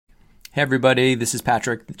Hey everybody, this is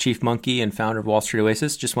Patrick, the Chief Monkey and founder of Wall Street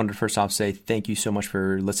Oasis. Just wanted to first off say thank you so much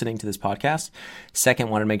for listening to this podcast. Second,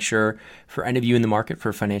 want to make sure for any of you in the market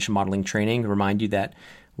for financial modeling training, remind you that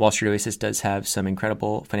Wall Street Oasis does have some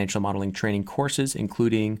incredible financial modeling training courses,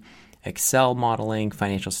 including Excel modeling,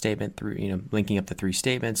 financial statement through, linking up the three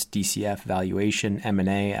statements, DCF, valuation,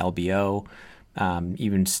 M&A, LBO,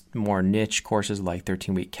 even more niche courses like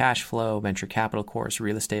 13-week cash flow, venture capital course,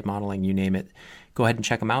 real estate modeling, you name it. Go ahead and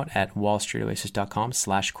check them out at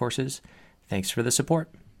wallstreetoasis.com/courses. Thanks for the support.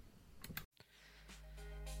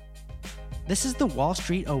 This is the Wall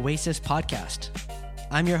Street Oasis podcast.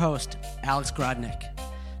 I'm your host, Alex Grodnick.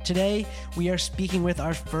 Today, we are speaking with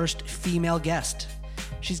our first female guest.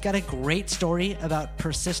 She's got a great story about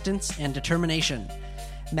persistence and determination.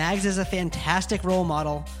 Mags is a fantastic role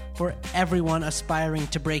model for everyone aspiring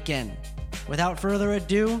to break in. Without further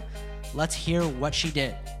ado, let's hear what she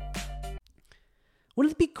did.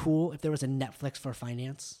 Wouldn't it be cool if there was a Netflix for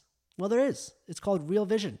finance? Well, there is. It's called Real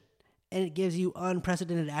Vision, and it gives you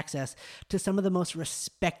unprecedented access to some of the most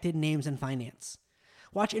respected names in finance.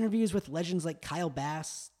 Watch interviews with legends like Kyle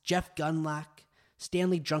Bass, Jeff Gundlach,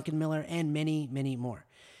 Stanley Druckenmiller, and many, many more.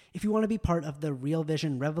 If you want to be part of the Real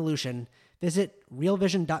Vision revolution, visit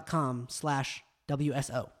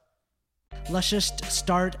realvision.com/WSO. Let's just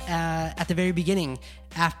start at the very beginning.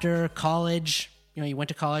 After college, you went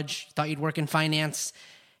to college, thought you'd work in finance.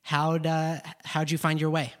 How'd you find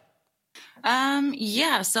your way?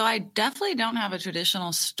 So I definitely don't have a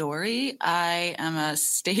traditional story. I am a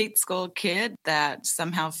state school kid that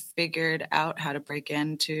somehow figured out how to break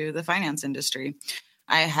into the finance industry.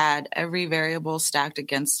 I had every variable stacked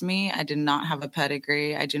against me. I did not have a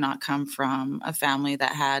pedigree. I do not come from a family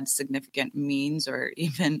that had significant means or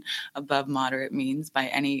even above moderate means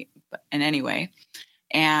in any way.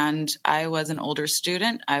 And I was an older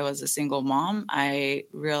student. I was a single mom. I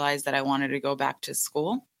realized that I wanted to go back to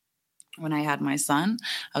school when I had my son.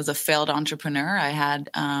 I was a failed entrepreneur. I had,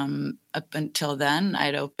 up until then,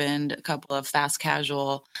 I'd opened a couple of fast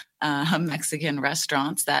casual Mexican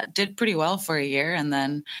restaurants that did pretty well for a year. And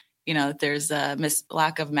then, there's a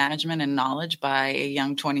lack of management and knowledge by a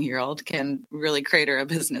young 20-year-old can really crater a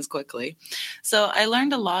business quickly. So I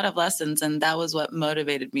learned a lot of lessons, and that was what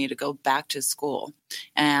motivated me to go back to school.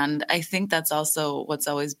 And I think that's also what's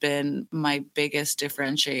always been my biggest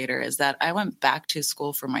differentiator is that I went back to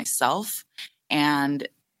school for myself, and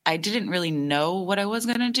I didn't really know what I was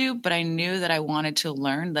going to do, but I knew that I wanted to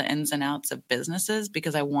learn the ins and outs of businesses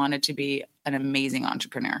because I wanted to be an amazing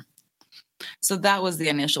entrepreneur. So that was the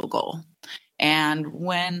initial goal. And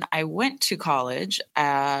when I went to college,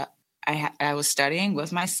 I was studying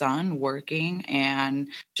with my son, working and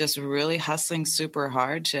just really hustling super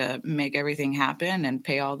hard to make everything happen and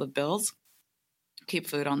pay all the bills, keep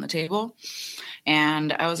food on the table.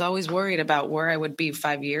 And I was always worried about where I would be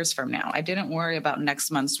 5 years from now. I didn't worry about next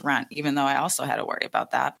month's rent, even though I also had to worry about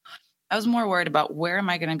that. I was more worried about where am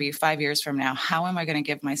I going to be 5 years from now? How am I going to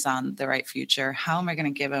give my son the right future? How am I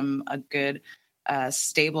going to give him a good,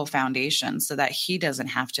 stable foundation so that he doesn't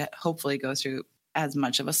have to hopefully go through as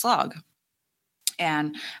much of a slog?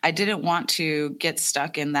 And I didn't want to get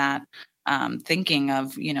stuck in that thinking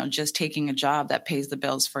of, just taking a job that pays the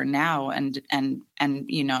bills for now. And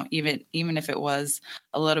even if it was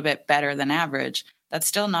a little bit better than average, that's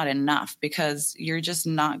still not enough because you're just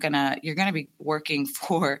not you're going to be working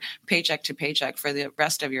for paycheck to paycheck for the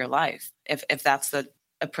rest of your life if that's the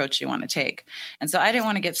approach you want to take. And so I didn't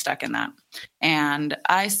want to get stuck in that. And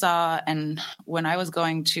when I was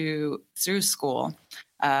going through school,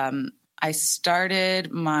 I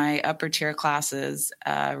started my upper tier classes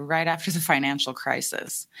right after the financial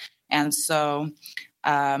crisis. And so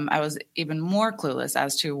I was even more clueless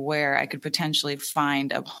as to where I could potentially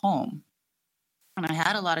find a home. And I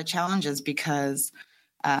had a lot of challenges because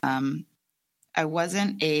I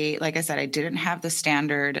wasn't like I said, I didn't have the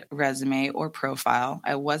standard resume or profile.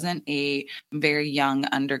 I wasn't a very young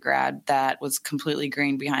undergrad that was completely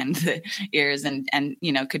green behind the ears and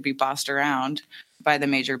could be bossed around by the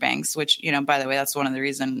major banks, which, by the way, that's one of the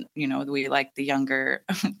reasons, we like the younger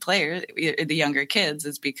players, the younger kids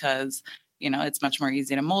is because, it's much more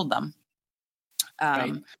easy to mold them.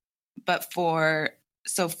 Right. But for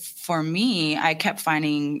me, I kept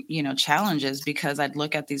finding, challenges because I'd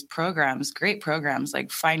look at these programs, great programs like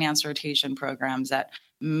finance rotation programs at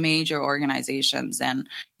major organizations. And,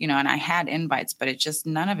 and I had invites, but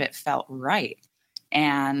none of it felt right.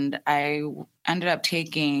 And I ended up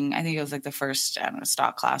taking, I think it was like the first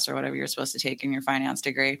stock class or whatever you're supposed to take in your finance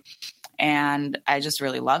degree. And I just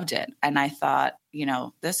really loved it. And I thought,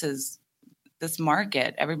 this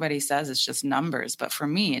market, everybody says it's just numbers, but for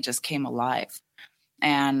me, it just came alive.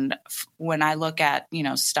 And when I look at,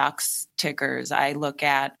 stocks tickers, I look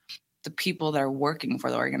at the people that are working for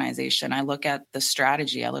the organization. I look at the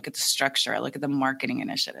strategy. I look at the structure. I look at the marketing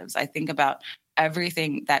initiatives. I think about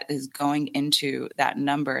everything that is going into that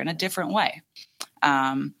number in a different way.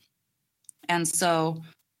 And so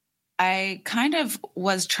I kind of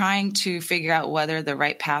was trying to figure out whether the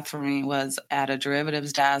right path for me was at a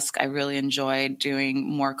derivatives desk. I really enjoyed doing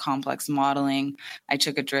more complex modeling. I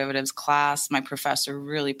took a derivatives class. My professor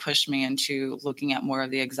really pushed me into looking at more of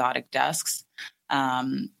the exotic desks.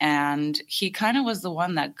 And he kind of was the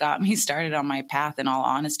one that got me started on my path, in all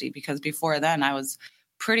honesty, because before then I was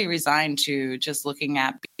pretty resigned to just looking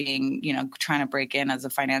at being, trying to break in as a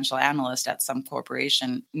financial analyst at some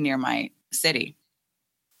corporation near my city.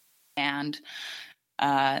 And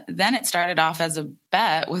then it started off as a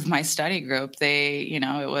bet with my study group.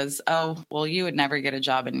 It was, oh, well, you would never get a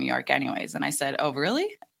job in New York anyways. And I said, oh,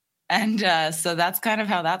 really? And so that's kind of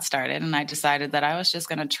how that started. And I decided that I was just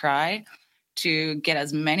going to try to get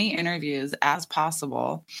as many interviews as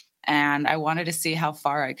possible. And I wanted to see how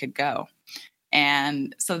far I could go.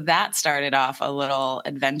 And so that started off a little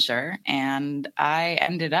adventure. And I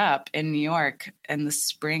ended up in New York in the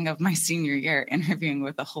spring of my senior year interviewing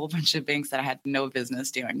with a whole bunch of banks that I had no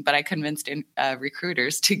business doing. But I convinced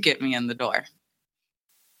recruiters to get me in the door.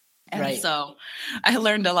 And so I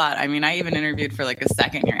learned a lot. I mean, I even interviewed for like a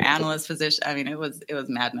second year analyst position. I mean, it was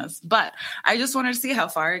madness, but I just wanted to see how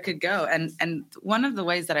far it could go. And one of the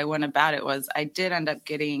ways that I went about it was I did end up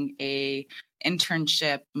getting a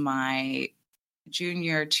internship my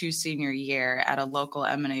junior to senior year at a local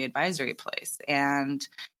M&A advisory place. And,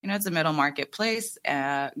 it's a middle market place,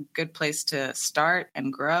 a good place to start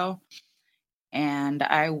and grow. And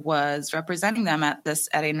I was representing them at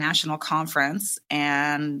a national conference,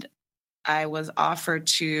 and I was offered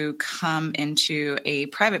to come into a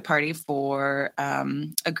private party for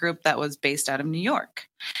a group that was based out of New York.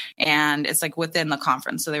 And it's like within the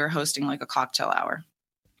conference. So they were hosting like a cocktail hour.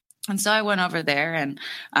 And so I went over there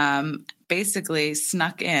and basically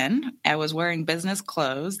snuck in. I was wearing business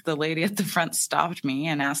clothes. The lady at the front stopped me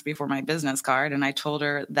and asked me for my business card. And I told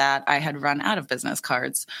her that I had run out of business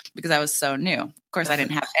cards because I was so new. Of course, I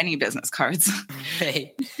didn't have any business cards.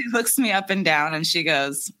 Hey. She looks me up and down and she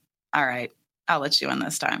goes, all right, I'll let you in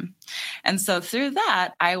this time. And so through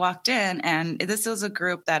that, I walked in, and this is a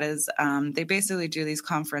group that is, they basically do these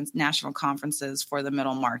national conferences for the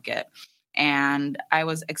middle market. And I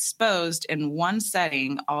was exposed in one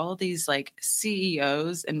setting, all of these like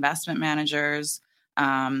CEOs, investment managers,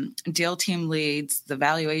 deal team leads, the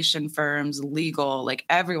valuation firms, legal, like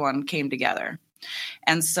everyone came together.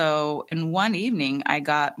 And so in one evening, I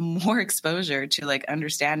got more exposure to like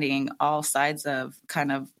understanding all sides of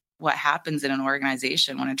kind of what happens in an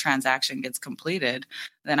organization when a transaction gets completed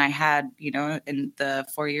than I had, in the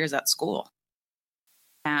 4 years at school.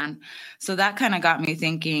 And so that kind of got me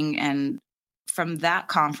thinking. And from that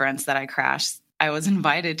conference that I crashed, I was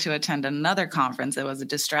invited to attend another conference. It was a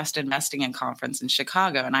distressed investing conference in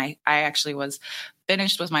Chicago. And I actually was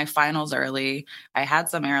finished with my finals early. I had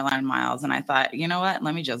some airline miles and I thought, you know what,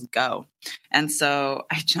 let me just go. And so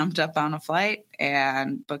I jumped up on a flight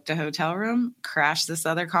and booked a hotel room, crashed this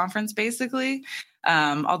other conference basically.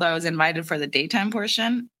 Although I was invited for the daytime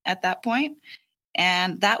portion at that point.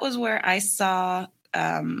 And that was where I saw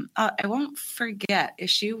I won't forget,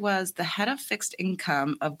 she was the head of fixed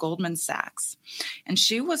income of Goldman Sachs. And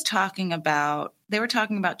they were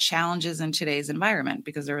talking about challenges in today's environment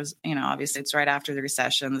because there was, obviously it's right after the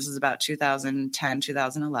recession. This is about 2010,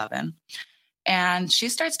 2011. And she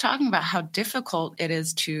starts talking about how difficult it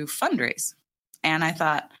is to fundraise. And I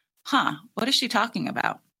thought, what is she talking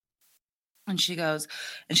about? And she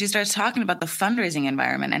starts talking about the fundraising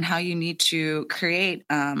environment and how you need to create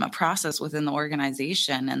a process within the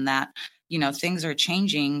organization, and that, things are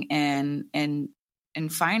changing in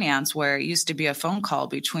finance, where it used to be a phone call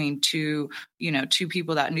between two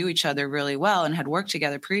people that knew each other really well and had worked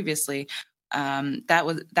together previously.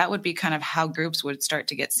 That would be kind of how groups would start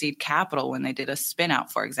to get seed capital when they did a spin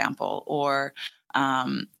out, for example, or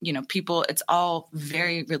people, it's all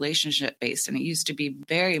very relationship based, and it used to be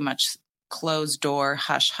very much closed door,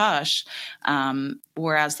 hush, hush.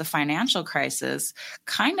 Whereas the financial crisis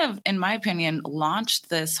kind of, in my opinion, launched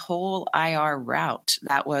this whole IR route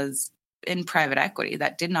that was in private equity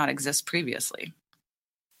that did not exist previously.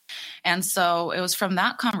 And so it was from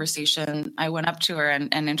that conversation, I went up to her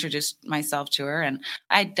and introduced myself to her. And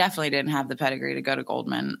I definitely didn't have the pedigree to go to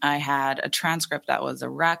Goldman. I had a transcript that was a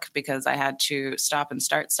wreck because I had to stop and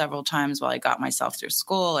start several times while I got myself through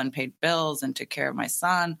school and paid bills and took care of my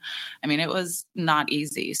son. I mean, it was not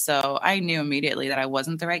easy. So I knew immediately that I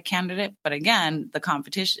wasn't the right candidate. But again, the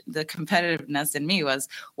competitiveness in me was,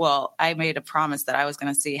 well, I made a promise that I was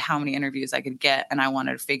going to see how many interviews I could get, and I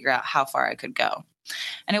wanted to figure out how far I could go.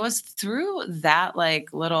 And it was through that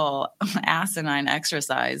like little asinine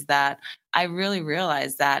exercise that I really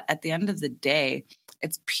realized that at the end of the day,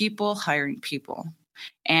 it's people hiring people.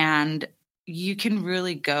 And you can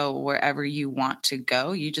really go wherever you want to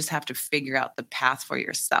go. You just have to figure out the path for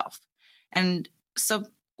yourself. And so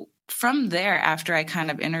from there, after I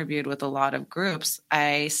kind of interviewed with a lot of groups,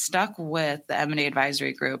 I stuck with the M&A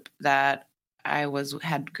advisory group that I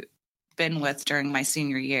had been with during my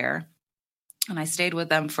senior year. And I stayed with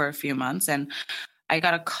them for a few months, and I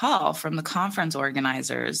got a call from the conference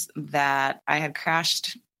organizers that I had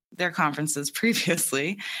crashed their conferences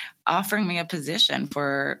previously, offering me a position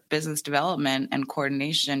for business development and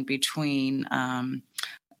coordination between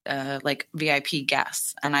like VIP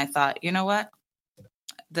guests. And I thought, you know what?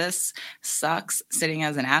 This sucks sitting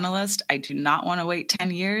as an analyst. I do not want to wait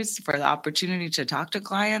 10 years for the opportunity to talk to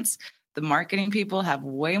clients. The marketing people have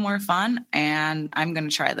way more fun, and I'm going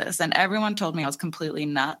to try this. And everyone told me I was completely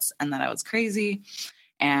nuts and that I was crazy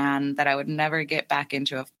and that I would never get back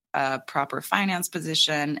into a proper finance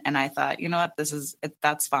position. And I thought, you know what,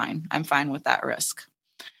 that's fine. I'm fine with that risk.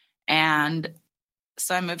 And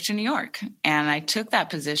so I moved to New York, and I took that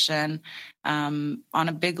position on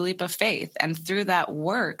a big leap of faith. And through that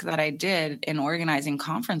work that I did in organizing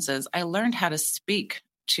conferences, I learned how to speak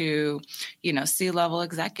to, C-level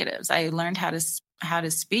executives. I learned how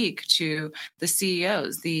to speak to the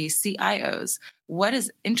CEOs, the CIOs. What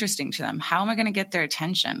is interesting to them? How am I going to get their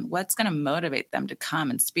attention? What's going to motivate them to come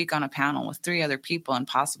and speak on a panel with 3 other people and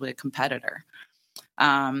possibly a competitor?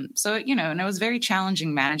 So, and it was very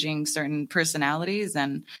challenging managing certain personalities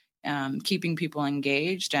and keeping people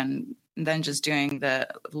engaged, and then just doing the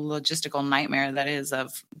logistical nightmare that is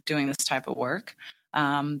of doing this type of work.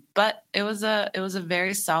 But it was a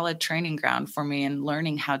very solid training ground for me in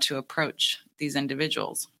learning how to approach these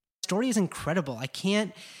individuals. The story is incredible.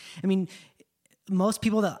 Most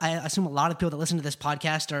people I assume a lot of people that listen to this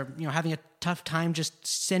podcast are, having a tough time just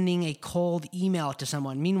sending a cold email to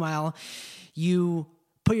someone. Meanwhile, you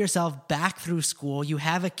put yourself back through school, you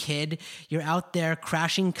have a kid, you're out there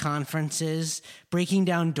crashing conferences, breaking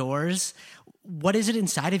down doors. What is it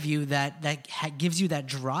inside of you that gives you that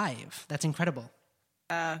drive? That's incredible.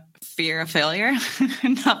 Fear of failure,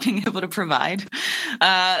 not being able to provide.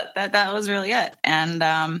 That was really it. And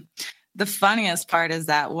the funniest part is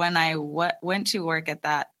that when I went to work at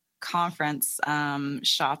that conference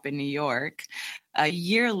shop in New York, a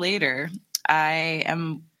year later, I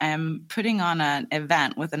am putting on an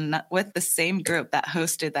event with the same group that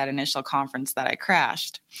hosted that initial conference that I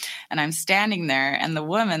crashed. And I'm standing there, and the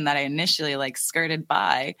woman that I initially skirted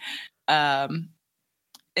by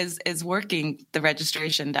is working the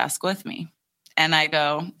registration desk with me. And I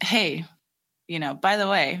go, hey, by the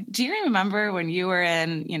way, do you remember when you were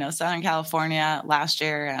in, Southern California last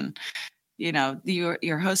year, and,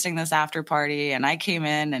 you're hosting this after party, and I came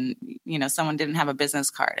in and, someone didn't have a business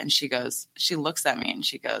card. And she looks at me and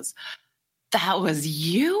she goes, that was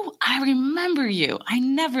you? I remember you. I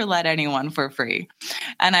never let anyone for free.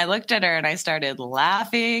 And I looked at her and I started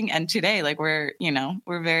laughing. And today, we're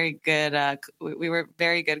very good. We were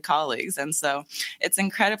very good colleagues. And so it's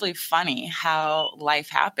incredibly funny how life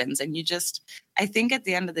happens. And I think at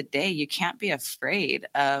the end of the day, you can't be afraid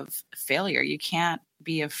of failure. You can't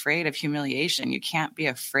be afraid of humiliation. You can't be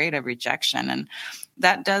afraid of rejection. And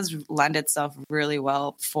that does lend itself really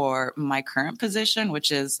well for my current position,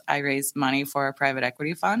 which is I raise money for a private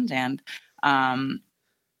equity fund. And,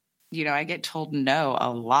 I get told no a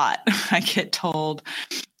lot. I get told,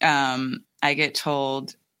 don't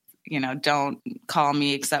call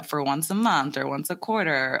me except for once a month or once a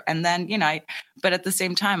quarter. And then, but at the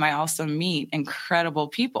same time, I also meet incredible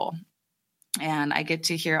people. And I get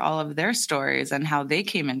to hear all of their stories and how they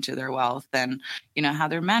came into their wealth and, how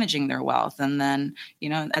they're managing their wealth. And then,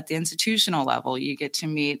 at the institutional level, you get to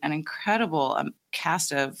meet an incredible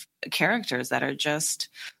cast of characters that are just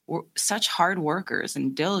such hard workers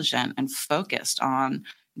and diligent and focused on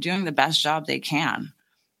doing the best job they can.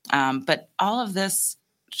 But all of this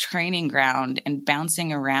training ground and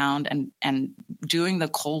bouncing around and doing the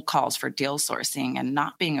cold calls for deal sourcing and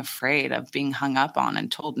not being afraid of being hung up on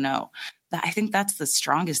and told no, I think that's the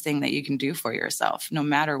strongest thing that you can do for yourself, no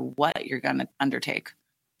matter what you're going to undertake.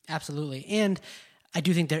 Absolutely. And I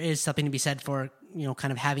do think there is something to be said for,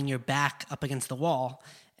 kind of having your back up against the wall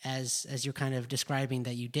as you're kind of describing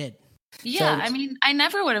that you did. Yeah, I mean, I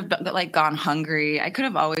never would have gone hungry. I could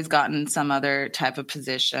have always gotten some other type of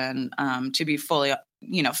position, to be fully,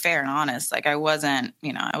 fair and honest. Like I wasn't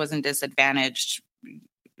disadvantaged,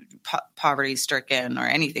 poverty stricken or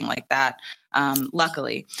anything like that.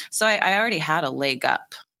 Luckily. So I already had a leg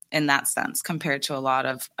up in that sense compared to a lot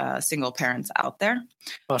of single parents out there.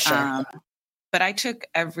 Oh, sure. But I took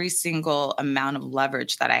every single amount of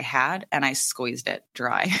leverage that I had and I squeezed it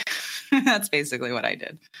dry. That's basically what I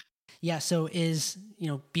did. Yeah. So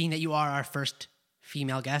being that you are our first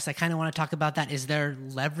female guest, I kind of want to talk about that. Is there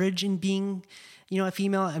leverage in being, a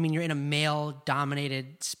female? I mean, you're in a male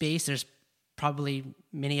dominated space. There's probably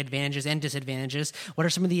many advantages and disadvantages. What are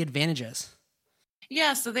some of the advantages?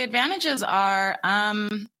 Yeah. So the advantages are,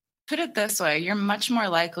 put it this way,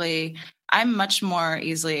 I'm much more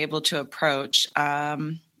easily able to approach,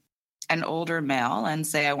 an older male and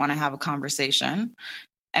say, I want to have a conversation,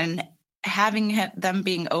 and having them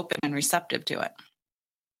being open and receptive to it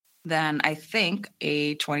than I think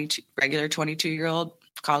a regular 22-year-old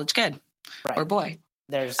college kid or boy.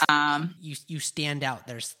 There's you stand out.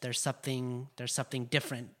 There's something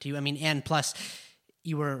different to you. I mean, and plus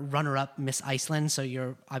you were runner-up Miss Iceland, so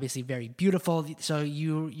you're obviously very beautiful. So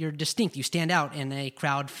you're distinct. You stand out in a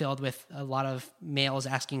crowd filled with a lot of males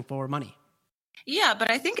asking for money. Yeah, but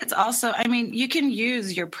I think it's also, I mean, you can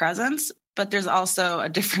use your presence, but there's also a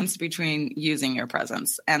difference between using your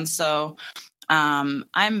presence. And so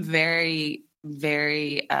I'm very,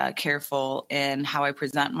 very careful in how I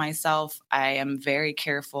present myself. I am very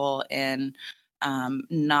careful in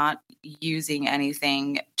not using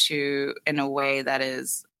anything in a way that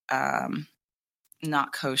is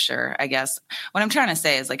not kosher, I guess. What I'm trying to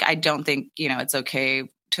say is, like, I don't think, it's okay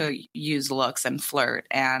to use looks and flirt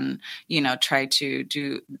and, try to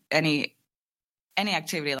do any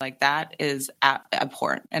activity like that is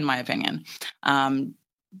abhorrent, in my opinion.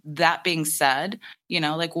 That being said,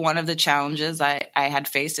 like one of the challenges I had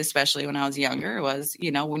faced, especially when I was younger, was,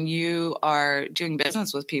 when you are doing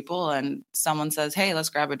business with people and someone says, hey, let's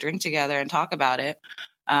grab a drink together and talk about it.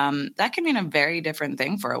 That can mean a very different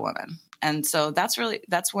thing for a woman. And so that's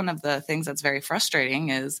one of the things that's very frustrating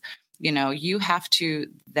is, you have to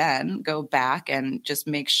then go back and just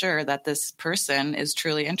make sure that this person is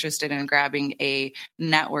truly interested in grabbing a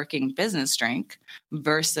networking business drink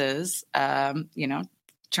versus, trying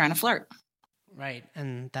to flirt. Right.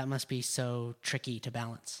 And that must be so tricky to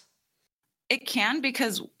balance. It can,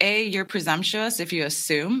 because you're presumptuous if you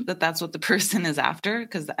assume that that's what the person is after.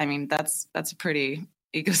 Because I mean, that's a pretty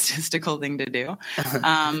egotistical thing to do.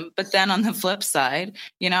 But then on the flip side,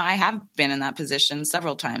 I have been in that position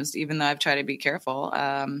several times, even though I've tried to be careful.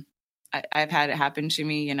 I've had it happen to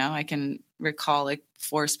me. I can recall like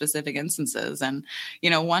 4 specific instances. And,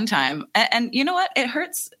 one time, and you know what? It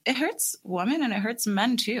hurts women and it hurts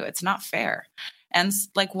men too. It's not fair. And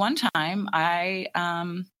like one time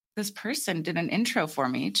this person did an intro for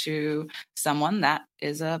me to someone that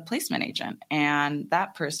is a placement agent, and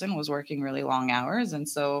that person was working really long hours. And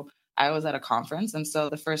so I was at a conference. And so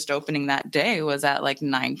the first opening that day was at like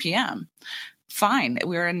 9 p.m. Fine.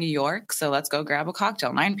 We were in New York, so let's go grab a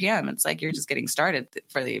cocktail. 9 p.m. It's like you're just getting started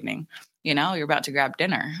for the evening. You're about to grab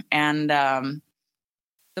dinner. And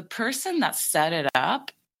the person that set it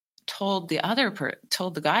up told the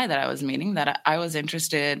guy that I was meeting that I was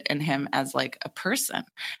interested in him as like a person.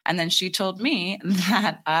 And then she told me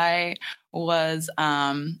that I was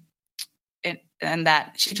and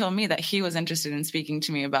that she told me that he was interested in speaking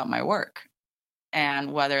to me about my work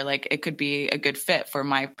and whether like it could be a good fit for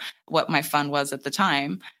what my fund was at the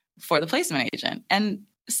time for the placement agent. And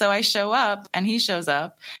so I show up and he shows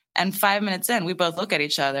up, and 5 minutes in, we both look at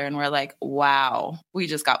each other and we're like, wow, we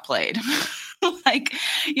just got played. Like,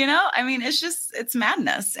 I mean, it's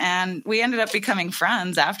madness. And we ended up becoming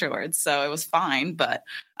friends afterwards. So it was fine. But,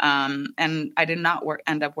 and I did not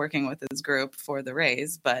end up working with his group for the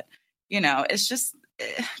raise, but, it's just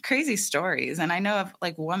crazy stories. And I know of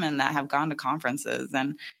like women that have gone to conferences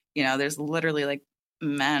and, there's literally like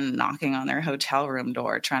men knocking on their hotel room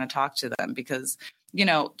door trying to talk to them because,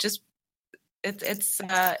 it's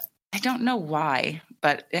I don't know why,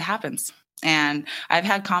 but it happens. And I've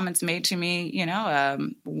had comments made to me,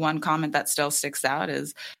 one comment that still sticks out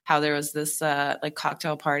is how there was this like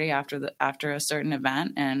cocktail party after a certain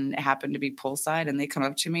event, and it happened to be poolside, and they come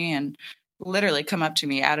up to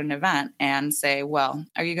me at an event and say, well,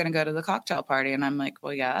 are you going to go to the cocktail party? And I'm like,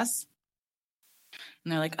 well, yes.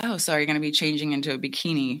 And they're like, oh, so are you going to be changing into a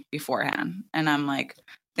bikini beforehand? And I'm like,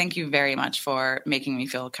 thank you very much for making me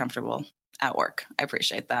feel comfortable at work. I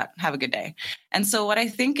appreciate that. Have a good day. And so what I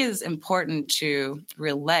think is important to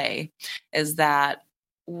relay is that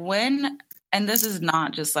and this is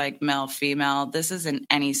not just like male, female, this is in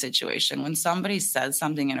any situation. When somebody says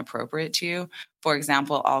something inappropriate to you, for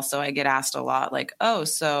example, also I get asked a lot like, oh,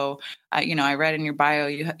 so, I read in your bio,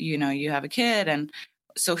 you have a kid. And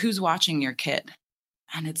so who's watching your kid?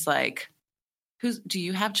 And it's like, do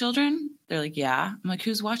you have children? They're like, yeah. I'm like,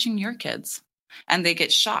 who's watching your kids? And they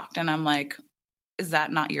get shocked. And I'm like, is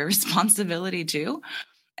that not your responsibility too?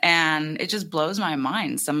 And it just blows my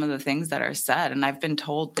mind, some of the things that are said. And I've been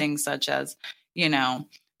told things such as,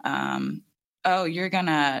 oh, you're going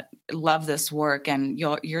to love this work and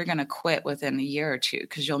you're going to quit within a year or two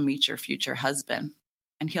because you'll meet your future husband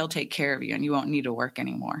and he'll take care of you and you won't need to work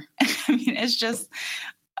anymore. I mean, it's just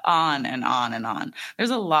on and on and on. There's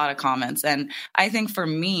a lot of comments. And I think for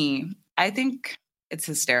me, it's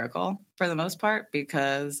hysterical for the most part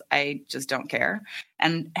because I just don't care.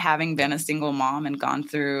 And having been a single mom and gone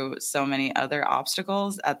through so many other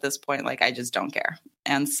obstacles at this point, like I just don't care.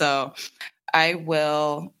 And so I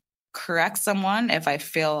will correct someone if I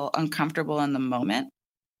feel uncomfortable in the moment,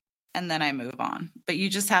 and then I move on. But you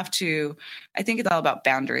just have to, I think it's all about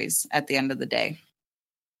boundaries at the end of the day.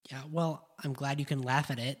 Yeah, well, I'm glad you can laugh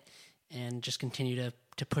at it and just continue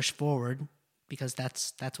to push forward, because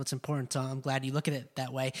that's what's important. So I'm glad you look at it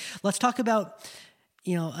that way. Let's talk about,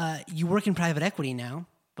 you work in private equity now,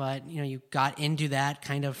 but, you got into that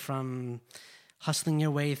kind of from hustling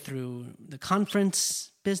your way through the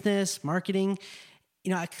conference business, marketing,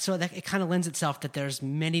 so that it kind of lends itself that there's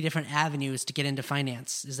many different avenues to get into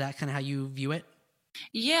finance. Is that kind of how you view it?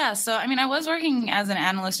 Yeah. So, I was working as an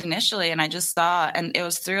analyst initially, and I just saw, and it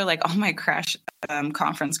was through like all my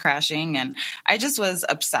conference crashing. And I just was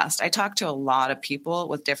obsessed. I talked to a lot of people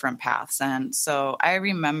with different paths. And so I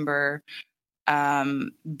remember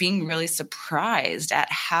being really surprised at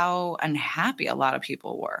how unhappy a lot of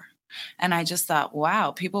people were. And I just thought,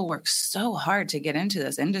 wow, people work so hard to get into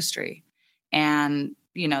this industry. And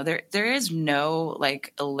there is no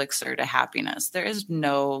like elixir to happiness. There is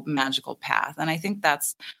no magical path. And I think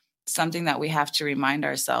that's something that we have to remind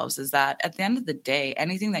ourselves, is that at the end of the day,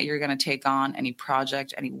 anything that you're going to take on, any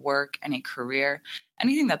project, any work, any career,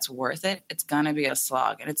 anything that's worth it, it's going to be a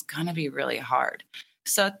slog and it's going to be really hard.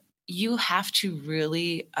 So you have to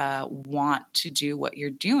really want to do what you're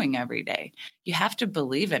doing every day. You have to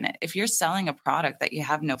believe in it. If you're selling a product that you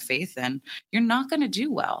have no faith in, you're not going to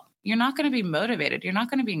do well. You're not going to be motivated. You're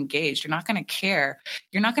not going to be engaged. You're not going to care.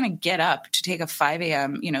 You're not going to get up to take a 5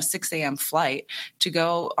 a.m., 6 a.m. flight to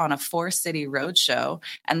go on a 4-city roadshow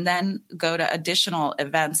and then go to additional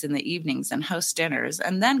events in the evenings and host dinners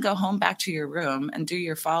and then go home back to your room and do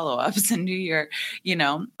your follow-ups and do your,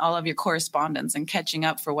 all of your correspondence and catching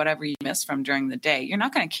up for whatever you missed from during the day. You're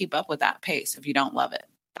not going to keep up with that pace if you don't love it.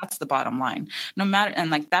 That's the bottom line. No matter, and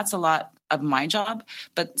like, that's a lot of my job,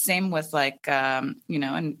 but same with like,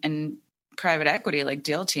 and private equity, like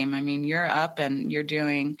Deal Team. You're up and you're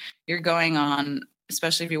going on,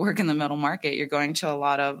 especially if you work in the middle market, you're going to a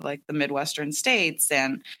lot of like the Midwestern states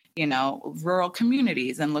and, rural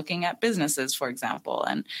communities and looking at businesses, for example.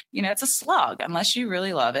 And, it's a slog. Unless you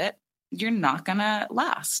really love it, you're not going to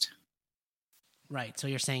last. Right. So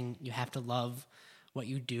you're saying you have to love what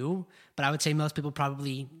you do, but I would say most people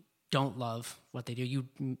probably don't love what they do. You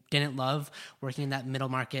didn't love working in that middle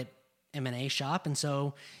market M&A shop, and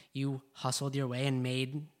so you hustled your way and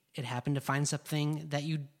made it happen to find something that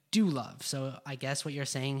you do love. So I guess what you're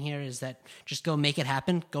saying here is that just go make it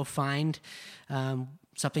happen. Go find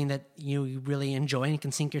something that you really enjoy and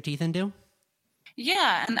can sink your teeth into.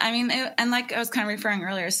 Yeah. And and like I was kind of referring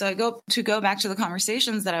earlier, so I go back to the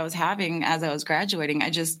conversations that I was having as I was graduating.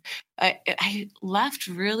 I left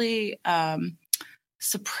really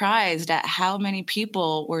surprised at how many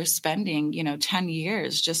people were spending, 10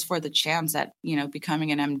 years just for the chance at,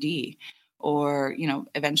 becoming an MD or,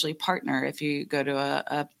 eventually partner if you go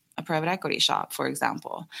to a private equity shop, for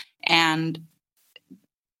example. And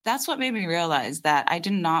that's what made me realize that I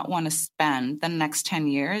did not want to spend the next 10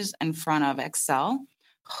 years in front of Excel,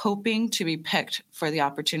 hoping to be picked for the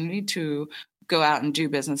opportunity to go out and do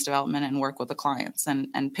business development and work with the clients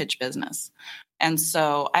and pitch business. And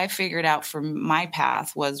so I figured out for my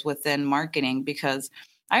path was within marketing, because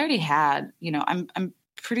I already had, I'm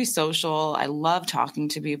pretty social. I love talking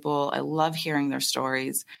to people. I love hearing their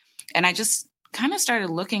stories. And I just kind of started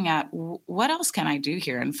looking at what else can I do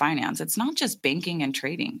here in finance? It's not just banking and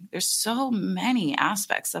trading. There's so many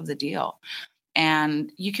aspects of the deal.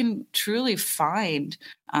 And you can truly find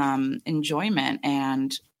enjoyment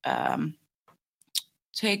and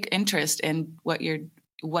take interest in what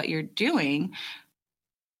you're doing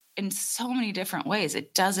in so many different ways.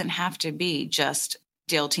 It doesn't have to be just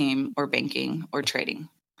deal team or banking or trading.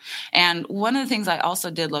 And one of the things I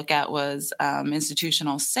also did look at was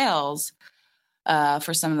institutional sales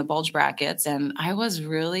for some of the bulge brackets. And I was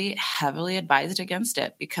really heavily advised against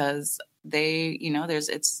it because they,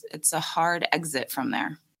 it's a hard exit from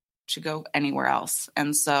there to go anywhere else.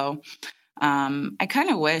 And so I kind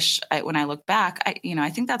of wish when I look back, I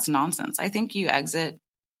think that's nonsense. I think you exit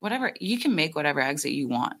whatever, you can make whatever exit you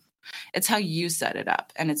want. It's how you set it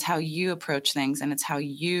up, and it's how you approach things, and it's how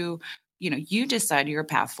you decide your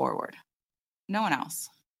path forward. No one else.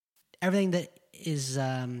 Everything that is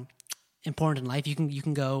important in life, you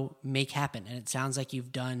can go make happen, and it sounds like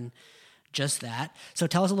you've done just that. So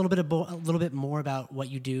tell us a little bit more about what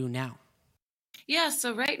you do now. Yeah.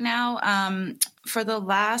 So right now, for the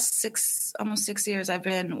last almost 6 years, I've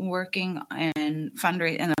been working in a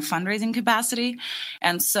fundraising capacity.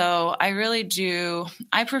 And so I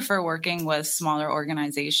prefer working with smaller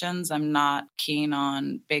organizations. I'm not keen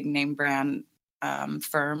on big name brand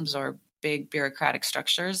firms or big bureaucratic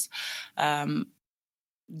structures.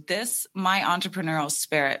 My entrepreneurial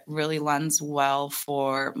spirit really lends well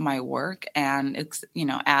for my work, and it's,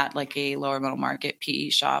 at like a lower middle market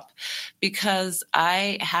PE shop, because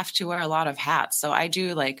I have to wear a lot of hats. So I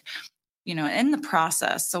do in the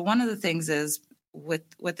process. So one of the things is with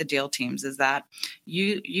the deal teams is that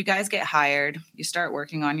you guys get hired, you start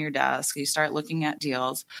working on your desk, you start looking at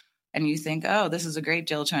deals, and you think, oh, this is a great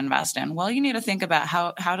deal to invest in. Well, you need to think about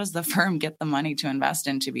how does the firm get the money to invest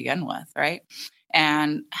in to begin with, right?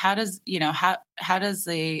 And how does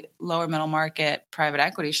the lower middle market private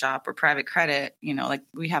equity shop or private credit, like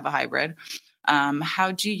we have a hybrid,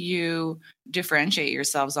 how do you differentiate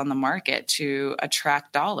yourselves on the market to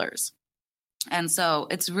attract dollars? And so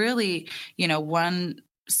it's really,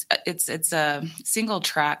 it's a single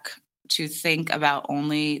track to think about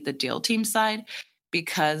only the deal team side,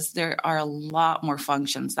 because there are a lot more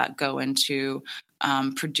functions that go into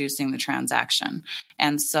producing the transaction.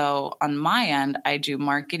 And so on my end, I do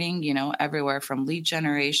marketing, everywhere from lead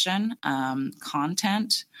generation,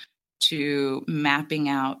 content, to mapping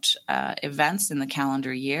out events in the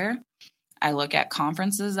calendar year. I look at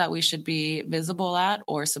conferences that we should be visible at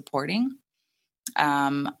or supporting.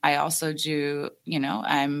 I also do,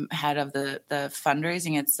 I'm head of the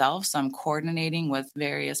fundraising itself. So I'm coordinating with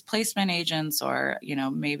various placement agents or,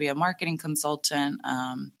 maybe a marketing consultant.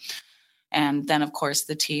 And then, of course,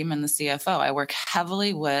 the team and the CFO. I work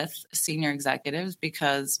heavily with senior executives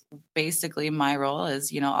because basically my role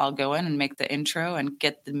is, I'll go in and make the intro and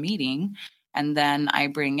get the meeting. And then I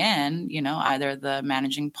bring in, either the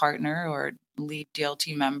managing partner or lead deal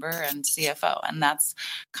team member and CFO. And that's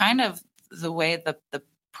kind of the way the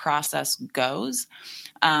process goes.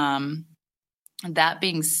 That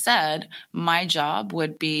being said, my job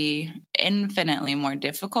would be infinitely more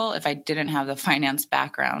difficult if I didn't have the finance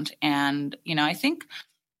background. And, I think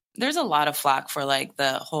there's a lot of flack for like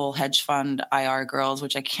the whole hedge fund IR girls,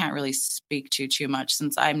 which I can't really speak to too much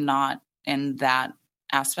since I'm not in that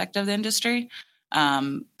aspect of the industry.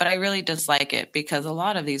 But I really dislike it because a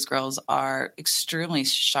lot of these girls are extremely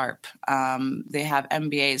sharp. They have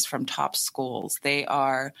MBAs from top schools. They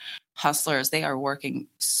are hustlers. They are working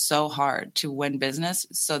so hard to win business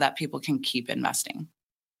so that people can keep investing.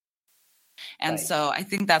 And so I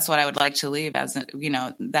think that's what I would like to leave as,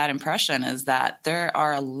 that impression is that there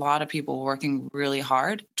are a lot of people working really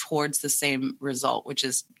hard towards the same result, which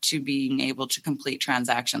is to being able to complete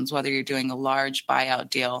transactions, whether you're doing a large buyout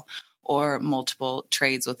deal or multiple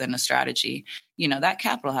trades within a strategy. That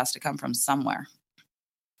capital has to come from somewhere.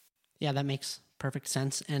 Yeah, that makes perfect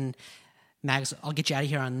sense. And Mags, I'll get you out of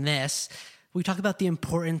here on this. We talked about the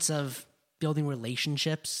importance of building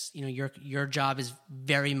relationships. Your job is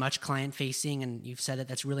very much client facing, and you've said that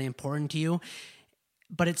that's really important to you.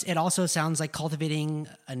 But it also sounds like cultivating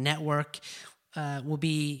a network will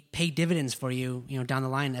pay dividends for you, down the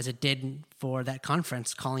line, as it did for that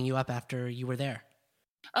conference, calling you up after you were there.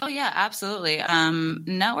 Oh yeah, absolutely.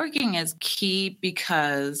 Networking is key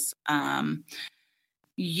because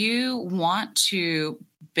you want to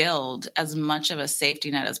build as much of a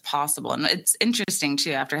safety net as possible. And it's interesting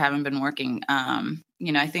too, after having been working,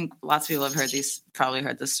 I think lots of people have probably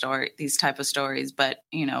heard these type of stories, but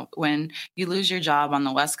when you lose your job on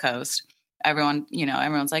the West Coast,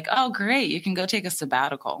 everyone's like, oh, great, you can go take a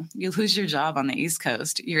sabbatical. You lose your job on the East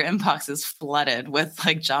Coast, your inbox is flooded with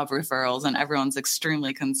like job referrals and everyone's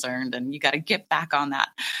extremely concerned, and you got to get back on that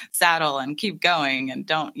saddle and keep going and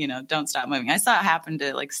don't stop moving. I saw it happen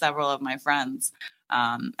to like several of my friends.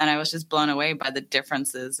 And I was just blown away by the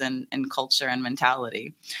differences in culture and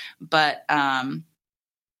mentality. But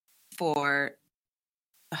for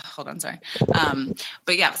hold on, sorry.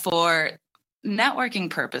 But yeah, for networking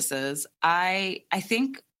purposes, I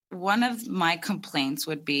think one of my complaints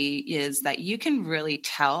is that you can really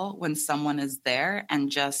tell when someone is there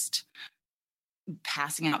and just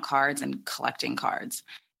passing out cards and collecting cards.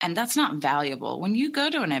 And that's not valuable. When you go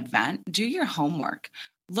to an event, do your homework.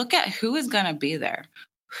 Look at who is going to be there.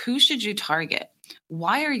 Who should you target?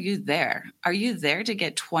 Why are you there? Are you there to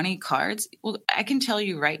get 20 cards? Well, I can tell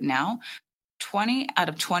you right now, 20 out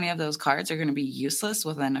of 20 of those cards are going to be useless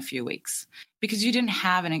within a few weeks because you didn't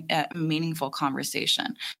have a meaningful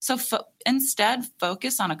conversation. So instead,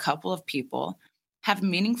 focus on a couple of people, have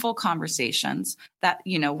meaningful conversations that,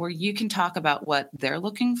 where you can talk about what they're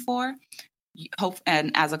looking for.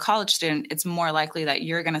 And as a college student, it's more likely that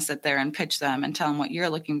you're going to sit there and pitch them and tell them what you're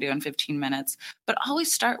looking to do in 15 minutes. But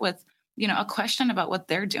always start with, a question about what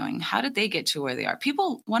they're doing. How did they get to where they are?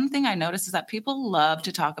 One thing I notice is that people love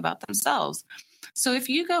to talk about themselves. So if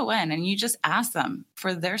you go in and you just ask them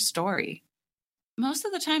for their story, most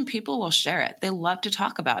of the time people will share it. They love to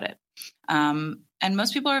talk about it. And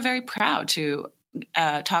most people are very proud to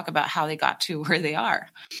talk about how they got to where they are.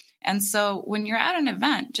 And so when you're at an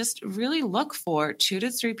event, just really look for 2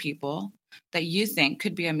 to 3 people that you think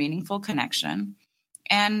could be a meaningful connection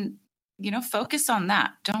and, focus on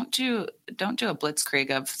that. Don't do a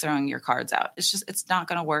blitzkrieg of throwing your cards out. It's not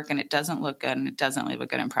going to work and it doesn't look good and it doesn't leave a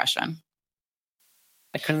good impression.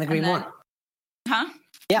 I couldn't agree more. Huh?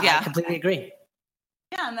 Yeah, I completely agree.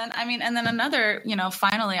 Yeah. And then another,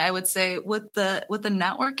 finally, I would say with the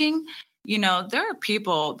networking, there are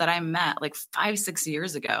people that I met like 5-6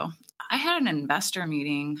 years ago. I had an investor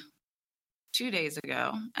meeting 2 days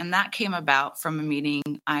ago, and that came about from a meeting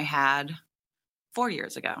I had 4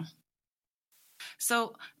 years ago.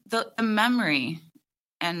 So the memory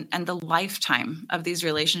and the lifetime of these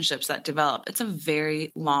relationships that develop, it's a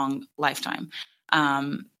very long lifetime.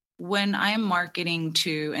 When I am marketing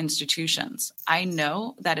to institutions, I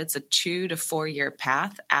know that it's a 2 to 4 year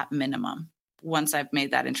path at minimum once I've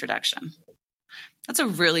made that introduction. That's a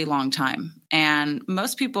really long time. And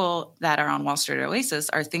most people that are on Wall Street Oasis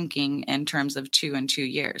are thinking in terms of 2 and 2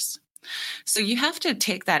 years. So you have to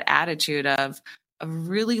take that attitude of a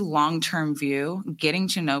really long-term view, getting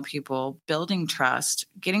to know people, building trust,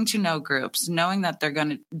 getting to know groups, knowing that they're going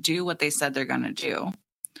to do what they said they're going to do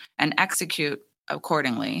and execute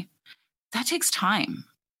accordingly. That takes time.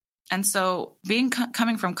 And so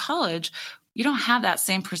coming from college, you don't have that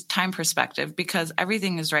same time perspective because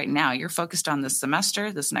everything is right now. You're focused on this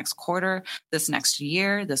semester, this next quarter, this next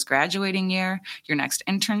year, this graduating year, your next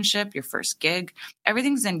internship, your first gig.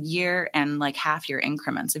 Everything's in year and like half year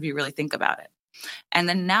increments if you really think about it. And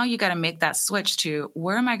then now you got to make that switch to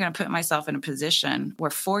where am I going to put myself in a position where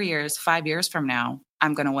 4 years, 5 years from now,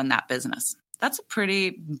 I'm going to win that business. That's a pretty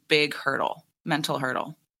big hurdle, mental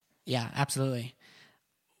hurdle. Yeah, absolutely.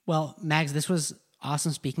 Well, Mags, this was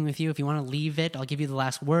awesome speaking with you. If you want to leave it, I'll give you the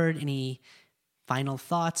last word. Any final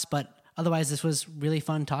thoughts? But otherwise, this was really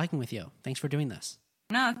fun talking with you. Thanks for doing this.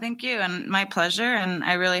 No, thank you. And my pleasure. And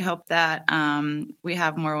I really hope that we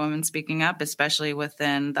have more women speaking up, especially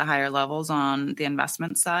within the higher levels on the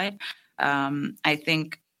investment side. I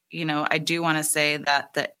think, I do want to say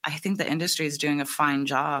that I think the industry is doing a fine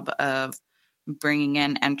job of bringing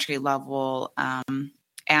in entry level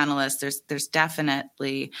analysts. There's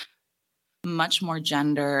definitely much more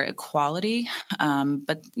gender equality.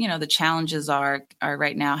 But, the challenges are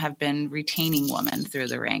right now have been retaining women through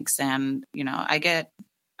the ranks. And,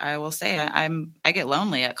 I will say I get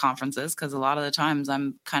lonely at conferences because a lot of the times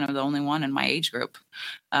I'm kind of the only one in my age group.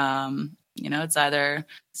 It's either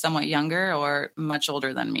somewhat younger or much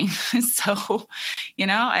older than me. So,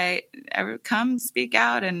 I come speak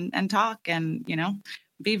out and talk and,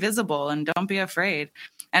 be visible and don't be afraid.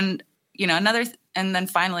 And, and then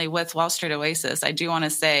finally with Wall Street Oasis, I do want to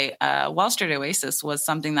say Wall Street Oasis was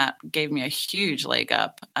something that gave me a huge leg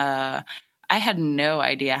up. I had no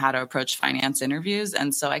idea how to approach finance interviews.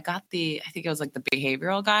 And so I got I think it was like the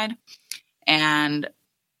behavioral guide. And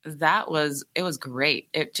it was great.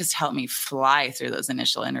 It just helped me fly through those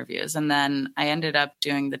initial interviews. And then I ended up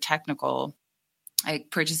doing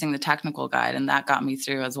purchasing the technical guide, and that got me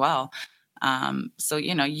through as well. So,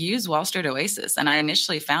 use Wall Street Oasis. And I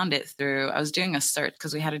initially found it I was doing a search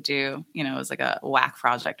because we had to do, it was like a WAC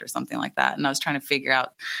project or something like that. And I was trying to figure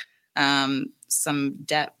out some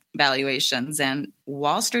debt valuations, and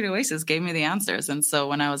Wall Street Oasis gave me the answers. And so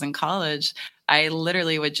when I was in college, I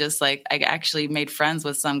literally would just I actually made friends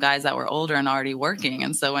with some guys that were older and already working.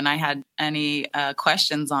 And so when I had any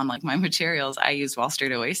questions on my materials, I used Wall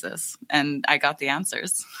Street Oasis and I got the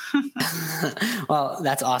answers. Well,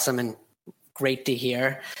 that's awesome and great to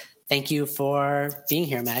hear. Thank you for being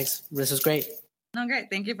here, Mags. This was great. No, great.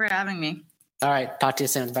 Thank you for having me. All right. Talk to you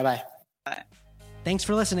soon. Bye-bye. Bye. Thanks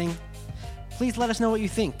for listening. Please let us know what you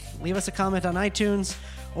think. Leave us a comment on iTunes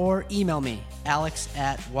or email me,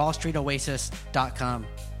 alex@wallstreetoasis.com.